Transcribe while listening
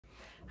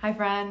Hi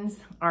friends,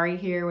 Ari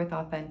here with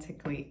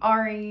Authentically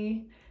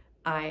Ari.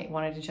 I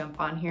wanted to jump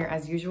on here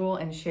as usual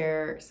and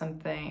share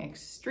something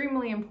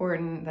extremely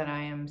important that I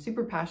am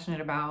super passionate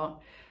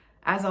about.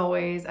 As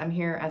always, I'm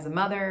here as a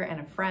mother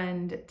and a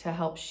friend to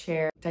help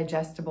share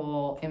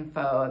digestible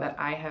info that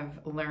I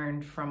have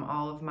learned from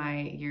all of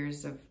my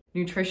years of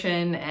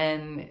nutrition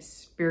and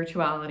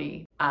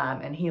spirituality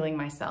and healing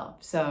myself.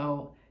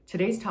 So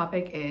today's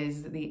topic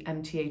is the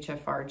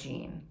MTHFR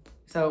gene.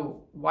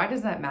 So why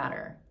does that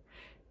matter?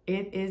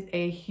 It is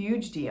a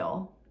huge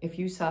deal if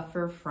you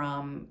suffer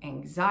from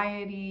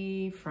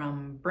anxiety,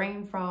 from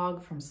brain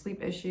fog, from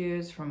sleep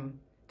issues, from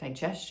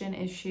digestion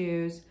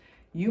issues.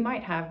 You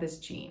might have this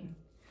gene.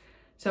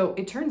 So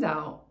it turns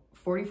out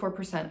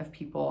 44% of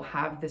people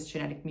have this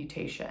genetic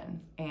mutation.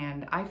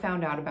 And I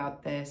found out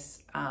about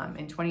this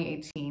in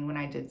 2018 when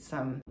I did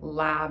some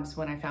labs.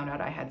 When I found out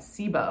I had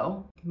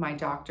SIBO, my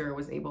doctor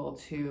was able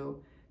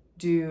to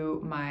do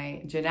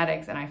my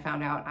genetics and I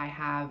found out I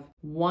have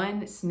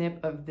one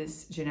SNP of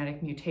this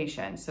genetic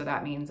mutation. So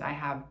that means I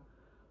have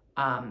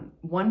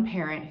one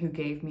parent who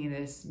gave me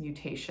this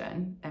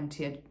mutation,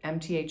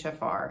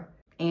 MTHFR,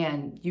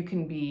 and you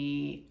can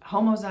be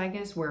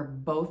homozygous where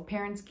both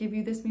parents give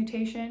you this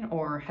mutation,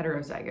 or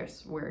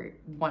heterozygous where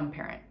one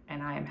parent,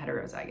 and I am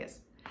heterozygous.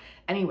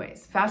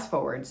 Anyways, fast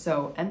forward.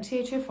 So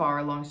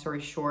MTHFR, long story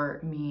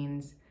short,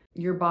 means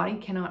your body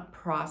cannot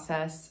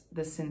process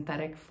the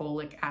synthetic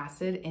folic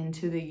acid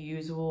into the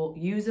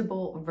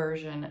usable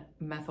version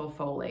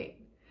methylfolate.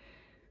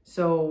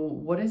 So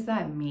what does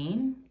that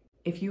mean?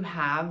 If you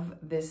have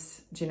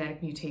this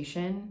genetic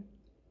mutation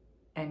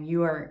and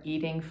you are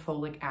eating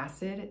folic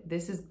acid,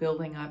 this is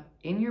building up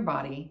in your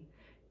body.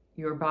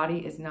 Your body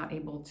is not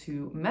able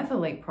to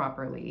methylate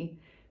properly,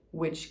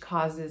 which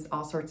causes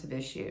all sorts of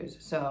issues.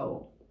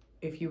 So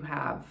if you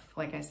have,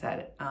 like I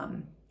said,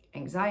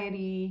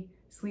 anxiety,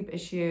 sleep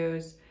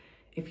issues,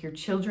 if your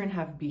children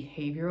have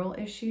behavioral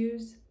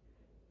issues,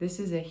 this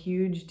is a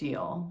huge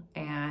deal.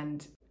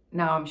 And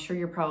now I'm sure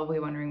you're probably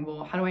wondering,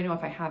 well, how do I know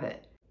if I have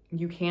it?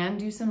 You can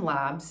do some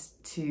labs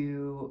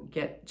to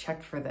get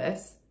checked for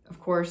this. Of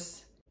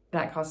course,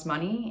 that costs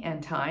money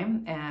and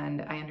time,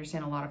 and I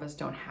understand a lot of us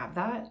don't have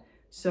that.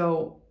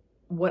 So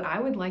what I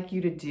would like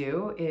you to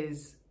do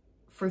is,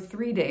 for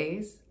 3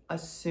 days,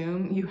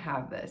 assume you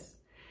have this.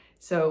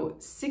 So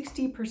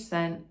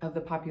 60% of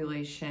the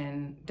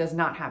population does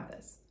not have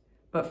this,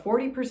 but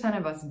 40%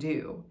 of us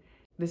do.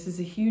 This is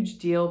a huge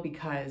deal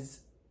because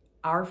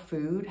our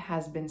food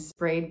has been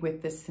sprayed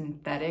with this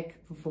synthetic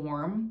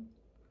form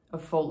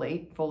of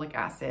folic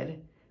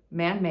acid,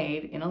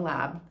 man-made in a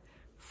lab,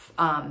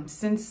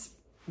 since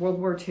World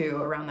War II,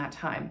 around that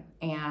time.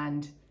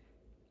 And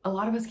a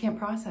lot of us can't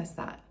process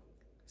that.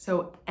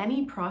 So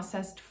any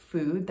processed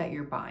food that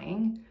you're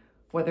buying,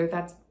 whether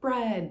that's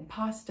bread,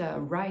 pasta,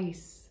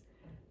 rice,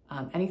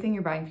 anything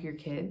you're buying for your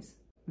kids,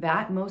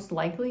 that most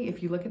likely,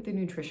 if you look at the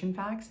nutrition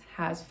facts,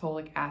 has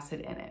folic acid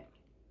in it.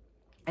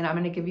 And I'm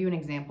gonna give you an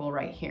example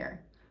right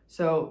here.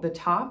 So the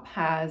top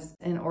has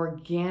an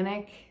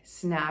organic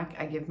snack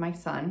I give my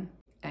son,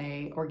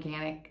 a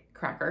organic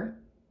cracker.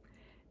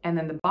 And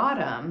then the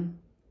bottom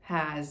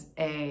has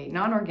a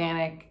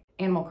non-organic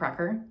animal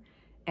cracker.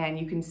 And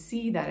you can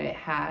see that it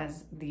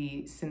has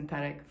the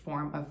synthetic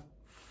form of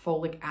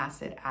folic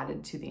acid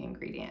added to the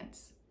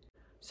ingredients.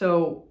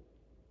 So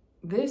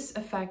this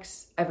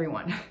affects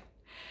everyone,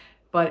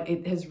 but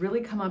it has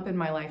really come up in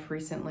my life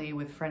recently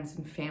with friends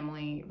and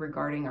family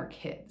regarding our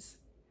kids.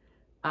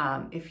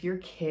 If your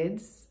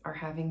kids are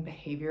having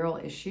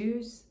behavioral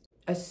issues,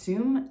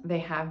 assume they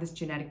have this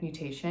genetic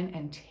mutation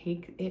and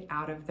take it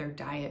out of their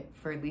diet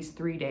for at least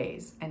 3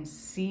 days and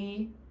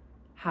see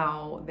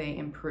how they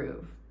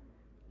improve.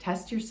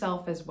 Test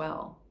yourself as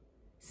well.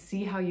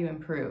 See how you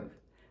improve.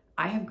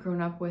 I have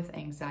grown up with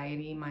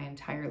anxiety my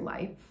entire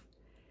life,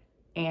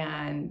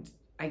 and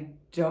I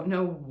don't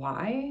know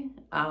why,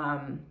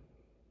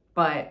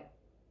 but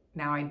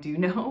now I do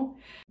know.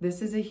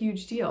 This is a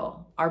huge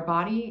deal. Our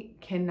body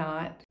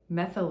cannot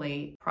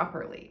methylate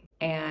properly.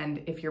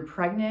 And if you're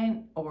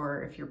pregnant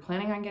or if you're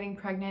planning on getting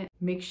pregnant,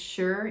 make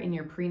sure in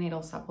your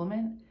prenatal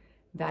supplement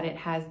that it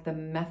has the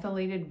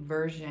methylated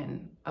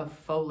version of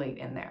folate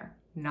in there.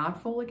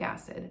 Not folic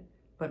acid,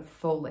 but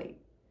folate.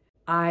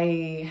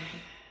 I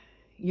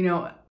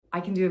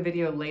can do a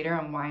video later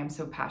on why I'm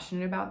so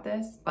passionate about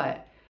this,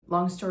 but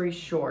long story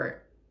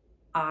short,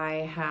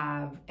 I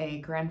have a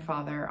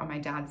grandfather on my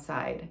dad's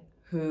side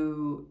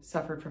who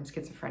suffered from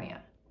schizophrenia.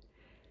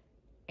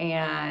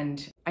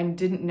 And I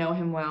didn't know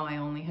him well. I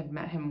only had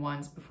met him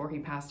once before he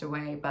passed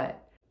away,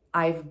 but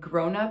I've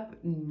grown up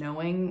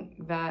knowing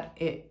that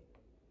it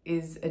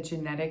is a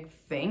genetic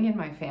thing in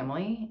my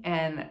family.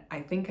 And I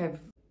think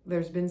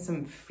there's been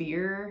some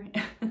fear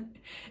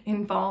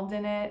involved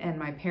in it. And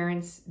my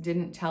parents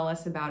didn't tell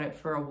us about it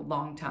for a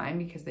long time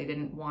because they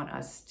didn't want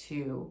us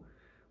to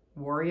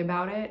worry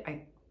about it.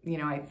 I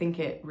think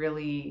it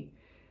really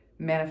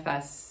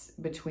manifests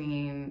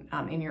between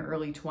in your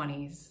early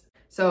 20s.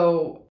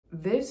 So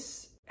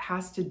this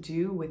has to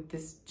do with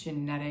this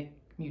genetic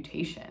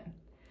mutation.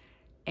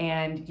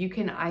 And you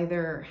can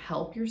either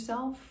help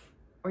yourself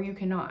or you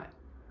cannot.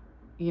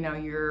 You know,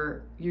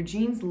 your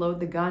genes load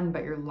the gun,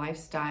 but your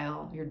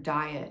lifestyle, your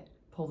diet,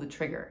 pull the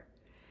trigger.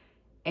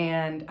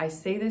 And I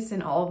say this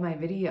in all of my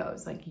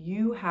videos, like,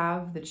 you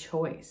have the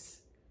choice.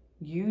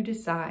 You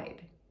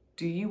decide.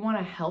 Do you want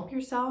to help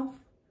yourself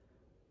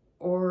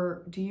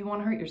or do you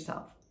want to hurt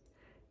yourself?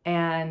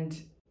 And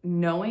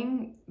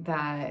knowing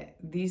that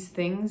these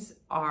things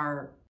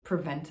are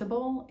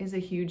preventable is a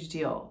huge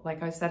deal.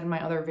 Like I said in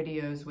my other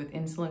videos with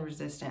insulin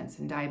resistance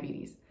and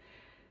diabetes,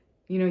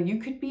 you know, you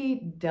could be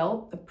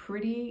dealt a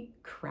pretty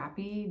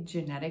crappy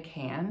genetic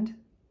hand,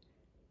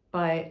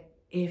 but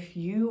if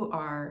you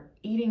are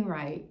eating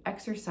right,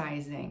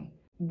 exercising,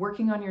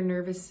 working on your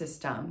nervous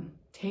system,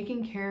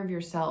 taking care of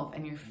yourself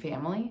and your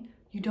family,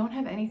 you don't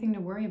have anything to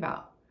worry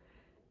about.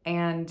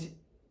 And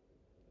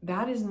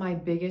that is my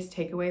biggest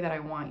takeaway that I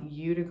want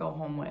you to go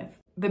home with.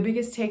 The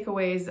biggest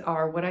takeaways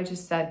are what I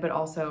just said, but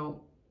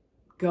also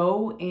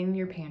go in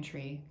your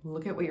pantry,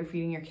 look at what you're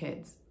feeding your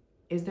kids.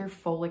 Is there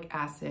folic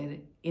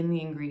acid in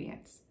the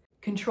ingredients?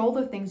 Control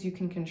the things you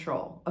can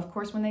control. Of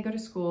course, when they go to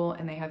school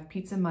and they have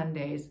pizza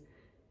Mondays,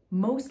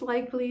 most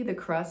likely the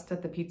crust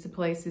that the pizza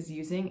place is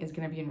using is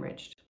going to be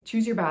enriched.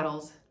 Choose your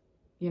battles.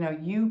 You know,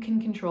 you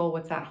can control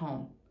what's at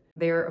home.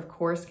 They're, of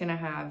course, going to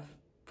have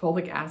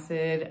folic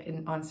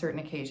acid on certain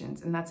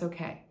occasions, and that's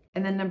okay.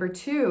 And then number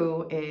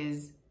 2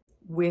 is,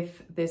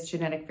 with this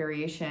genetic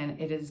variation,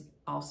 it is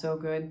also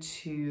good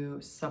to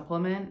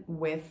supplement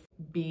with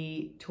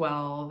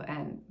B12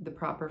 and the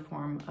proper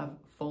form of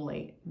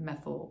folate,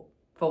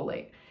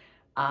 methylfolate.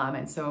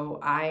 And so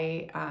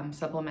I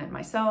supplement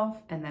myself,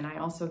 and then I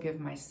also give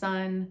my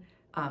son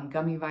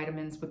gummy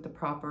vitamins with the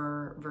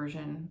proper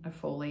version of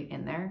folate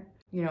in there.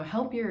 You know,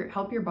 help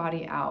your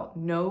body out.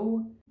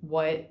 Know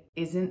what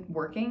isn't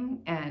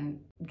working and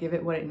give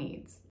it what it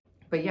needs.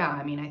 But yeah,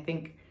 I mean, I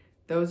think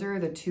those are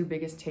the 2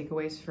 biggest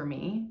takeaways for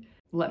me.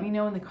 Let me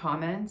know in the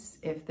comments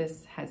if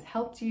this has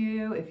helped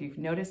you, if you've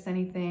noticed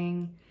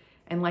anything.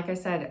 And like I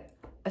said,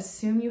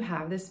 assume you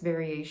have this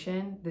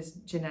variation, this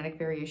genetic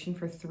variation,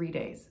 for 3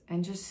 days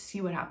and just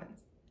see what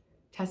happens.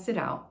 Test it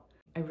out.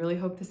 I really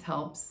hope this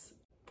helps.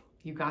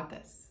 You got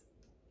this.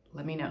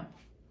 Let me know.